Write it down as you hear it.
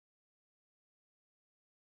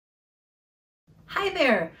Hi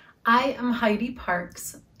there, I am Heidi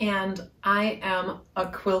Parkes and I am a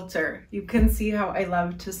quilter. You can see how I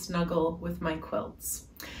love to snuggle with my quilts.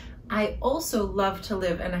 I also love to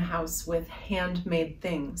live in a house with handmade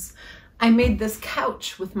things. I made this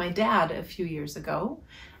couch with my dad a few years ago,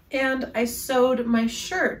 and I sewed my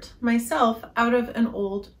shirt myself out of an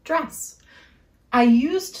old dress. I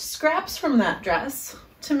used scraps from that dress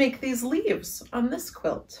to make these leaves on this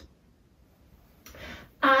quilt.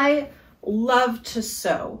 I love to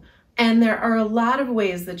sew, and there are a lot of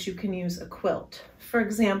ways that you can use a quilt. For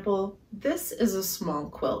example, this is a small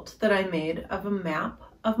quilt that I made of a map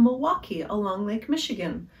of Milwaukee along Lake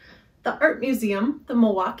Michigan. The art museum, the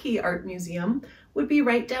Milwaukee Art Museum, would be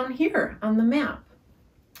right down here on the map.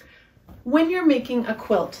 When you're making a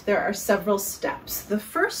quilt, there are several steps. The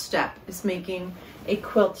first step is making a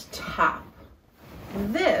quilt top.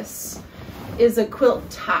 This is a quilt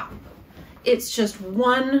top. It's just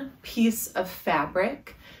one piece of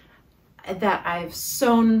fabric that I've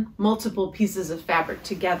sewn multiple pieces of fabric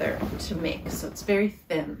together to make, so it's very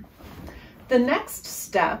thin. The next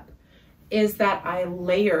step is that I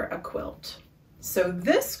layer a quilt. So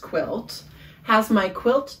this quilt has my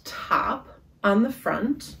quilt top on the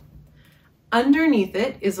front. Underneath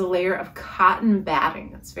it is a layer of cotton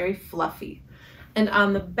batting. It's very fluffy. And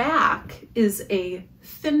on the back is a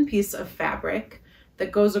thin piece of fabric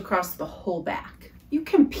that goes across the whole back. You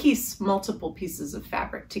can piece multiple pieces of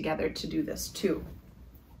fabric together to do this too.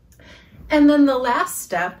 And then the last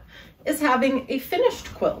step is having a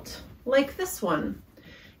finished quilt, like this one.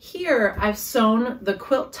 Here I've sewn the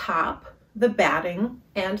quilt top, the batting,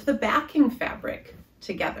 and the backing fabric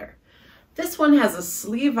together. This one has a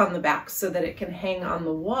sleeve on the back so that it can hang on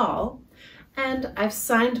the wall, and I've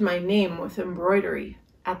signed my name with embroidery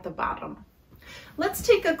at the bottom. Let's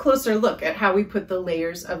take a closer look at how we put the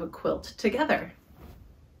layers of a quilt together.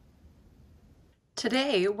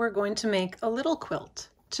 Today we're going to make a little quilt.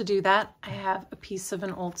 To do that, I have a piece of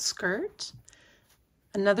an old skirt,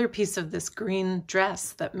 another piece of this green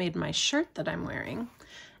dress that made my shirt that I'm wearing,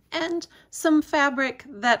 and some fabric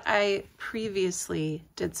that I previously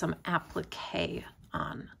did some applique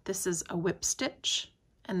on. This is a whip stitch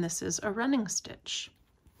and this is a running stitch.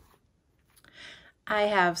 I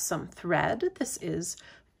have some thread. This is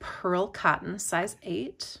pearl cotton, size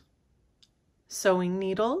 8, sewing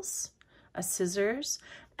needles, a scissors,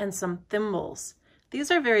 and some thimbles. These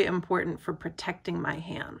are very important for protecting my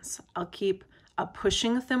hands. I'll keep a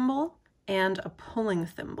pushing thimble and a pulling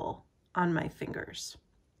thimble on my fingers.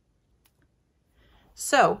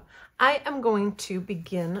 So I am going to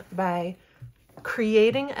begin by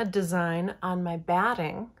creating a design on my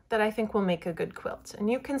batting that I think will make a good quilt. And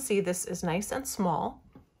you can see this is nice and small.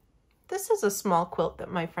 This is a small quilt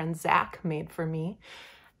that my friend Zach made for me.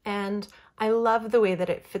 And I love the way that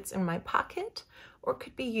it fits in my pocket, or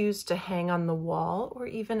could be used to hang on the wall or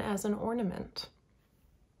even as an ornament.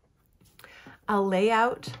 I'll lay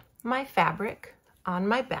out my fabric on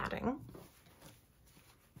my batting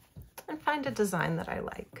and find a design that I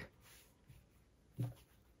like.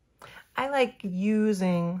 I like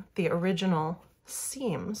using the original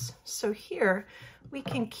seams, so here we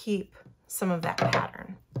can keep some of that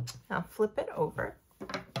pattern. Now flip it over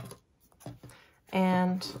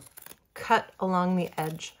and cut along the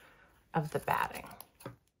edge of the batting.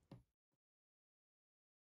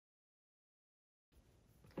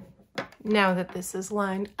 Now that this is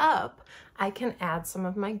lined up, I can add some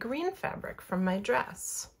of my green fabric from my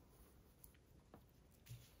dress.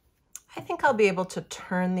 I think I'll be able to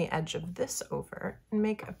turn the edge of this over and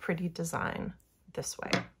make a pretty design this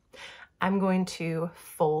way. I'm going to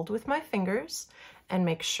fold with my fingers and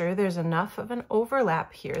make sure there's enough of an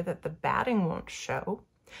overlap here that the batting won't show.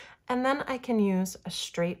 And then I can use a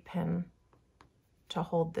straight pin to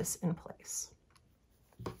hold this in place.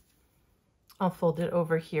 I'll fold it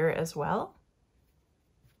over here as well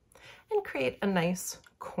and create a nice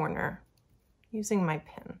corner using my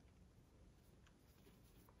pin.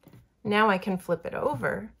 Now I can flip it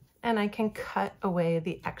over and I can cut away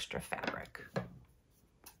the extra fabric.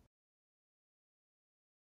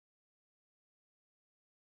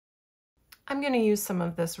 I'm going to use some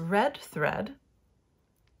of this red thread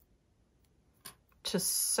to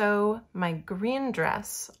sew my green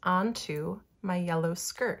dress onto my yellow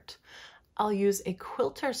skirt. I'll use a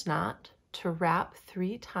quilter's knot to wrap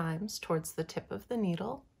 3 times towards the tip of the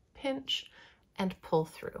needle, pinch, and pull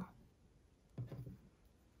through.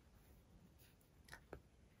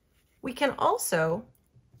 We can also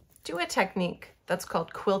do a technique that's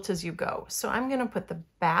called quilt as you go. So I'm going to put the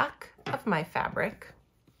back of my fabric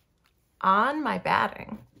on my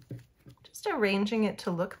batting, just arranging it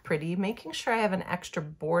to look pretty, making sure I have an extra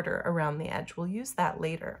border around the edge. We'll use that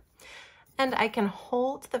later. And I can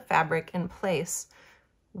hold the fabric in place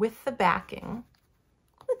with the backing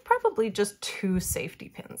with probably just 2 safety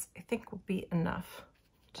pins. I think will be enough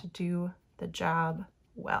to do the job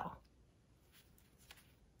well.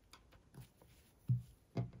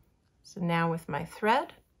 So now with my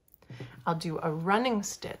thread, I'll do a running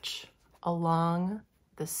stitch along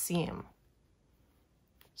the seam,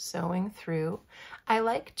 sewing through. I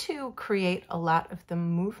like to create a lot of the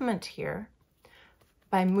movement here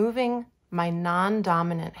by moving my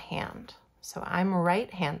non-dominant hand. So I'm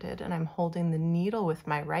right-handed and I'm holding the needle with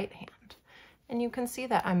my right hand. And you can see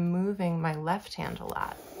that I'm moving my left hand a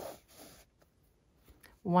lot.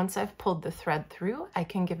 Once I've pulled the thread through, I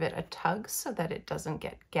can give it a tug so that it doesn't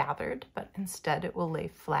get gathered, but instead it will lay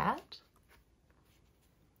flat.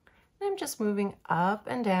 And I'm just moving up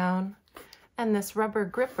and down, and this rubber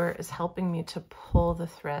gripper is helping me to pull the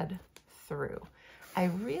thread through. I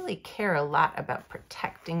really care a lot about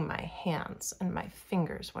protecting my hands and my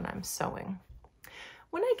fingers when I'm sewing.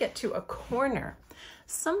 When I get to a corner,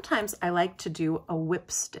 sometimes I like to do a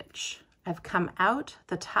whip stitch. I've come out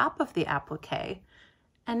the top of the applique,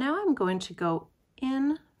 and now I'm going to go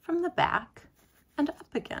in from the back and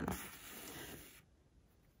up again.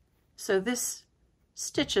 So this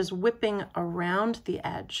stitch is whipping around the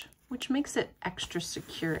edge, which makes it extra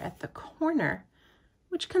secure at the corner,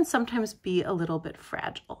 which can sometimes be a little bit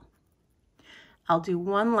fragile. I'll do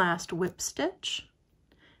one last whip stitch,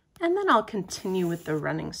 and then I'll continue with the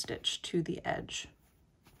running stitch to the edge.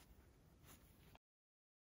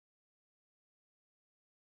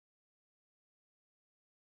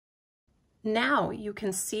 Now you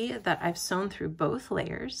can see that I've sewn through both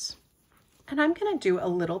layers, and I'm going to do a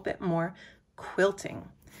little bit more quilting.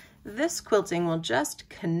 This quilting will just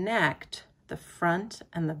connect the front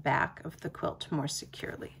and the back of the quilt more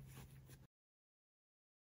securely.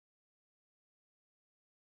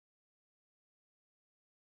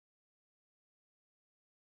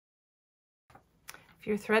 If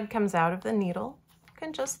your thread comes out of the needle, you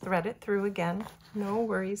can just thread it through again. No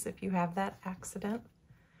worries if you have that accident.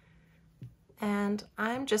 And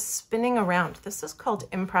I'm just spinning around. This is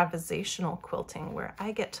called improvisational quilting, where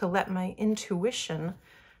I get to let my intuition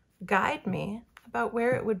guide me about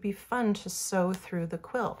where it would be fun to sew through the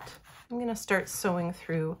quilt. I'm going to start sewing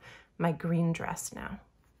through my green dress now.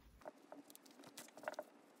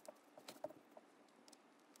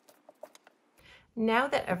 Now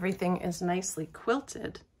that everything is nicely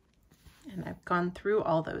quilted, and I've gone through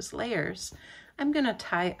all those layers, I'm going to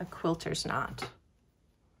tie a quilter's knot.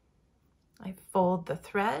 I fold the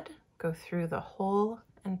thread, go through the hole,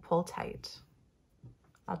 and pull tight.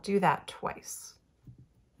 I'll do that twice.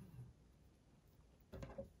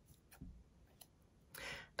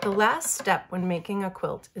 The last step when making a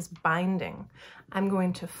quilt is binding. I'm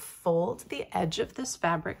going to fold the edge of this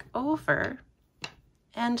fabric over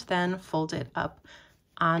and then fold it up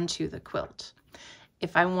onto the quilt.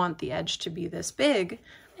 If I want the edge to be this big,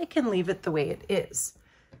 I can leave it the way it is.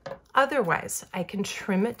 Otherwise, I can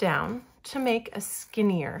trim it down to make a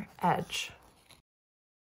skinnier edge.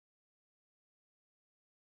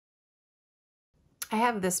 I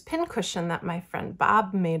have this pin cushion that my friend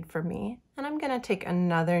Bob made for me, and I'm going to take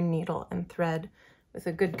another needle and thread with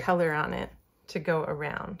a good color on it to go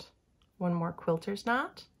around. One more quilter's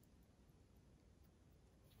knot.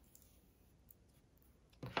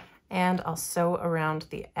 And I'll sew around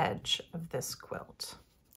the edge of this quilt.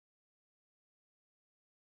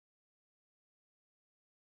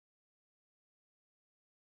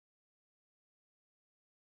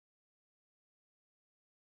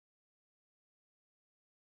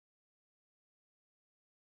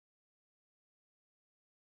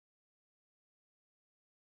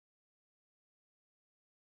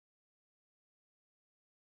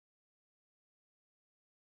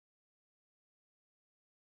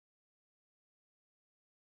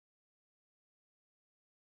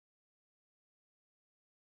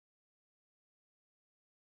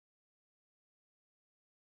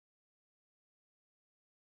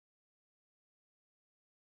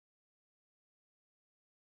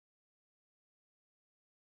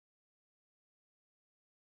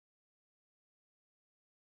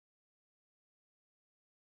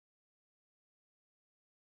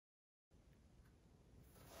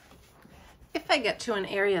 If I get to an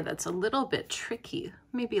area that's a little bit tricky,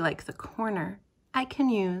 maybe like the corner, I can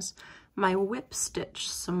use my whip stitch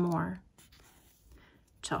some more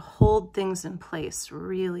to hold things in place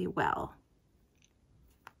really well.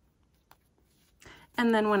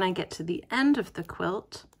 And then when I get to the end of the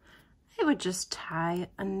quilt, I would just tie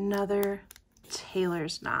another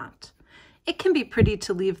tailor's knot. It can be pretty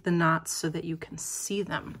to leave the knots so that you can see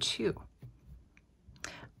them too.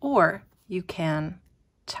 Or you can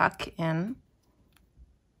tuck in,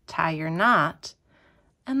 tie your knot,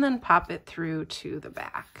 and then pop it through to the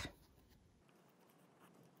back.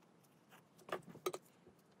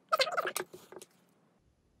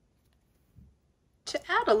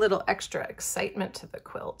 To add a little extra excitement to the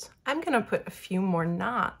quilt, I'm going to put a few more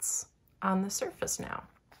knots on the surface now.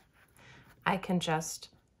 I can just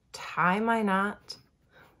tie my knot,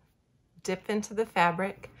 dip into the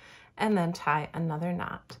fabric, and then tie another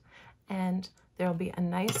knot. And there'll be a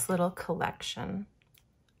nice little collection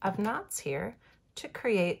of knots here to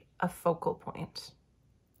create a focal point.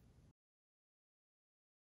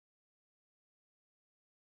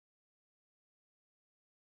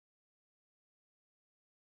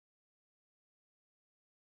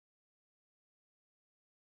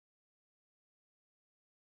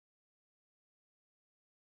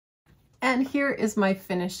 And here is my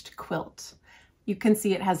finished quilt. You can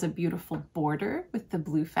see it has a beautiful border with the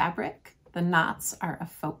blue fabric. The knots are a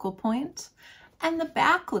focal point, and the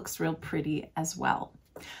back looks real pretty as well.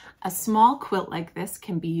 A small quilt like this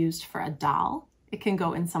can be used for a doll. It can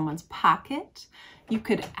go in someone's pocket. You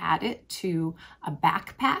could add it to a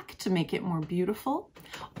backpack to make it more beautiful,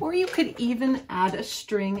 or you could even add a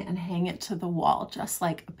string and hang it to the wall, just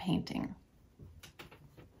like a painting.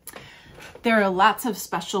 There are lots of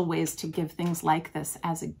special ways to give things like this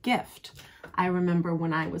as a gift. I remember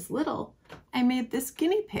when I was little, I made this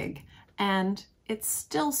guinea pig, and it's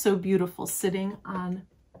still so beautiful sitting on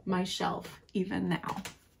my shelf even now.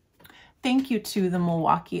 Thank you to the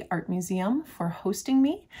Milwaukee Art Museum for hosting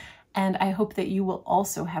me, and I hope that you will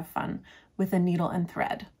also have fun with a needle and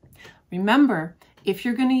thread. Remember, if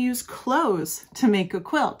you're going to use clothes to make a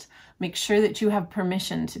quilt, make sure that you have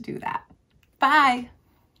permission to do that. Bye!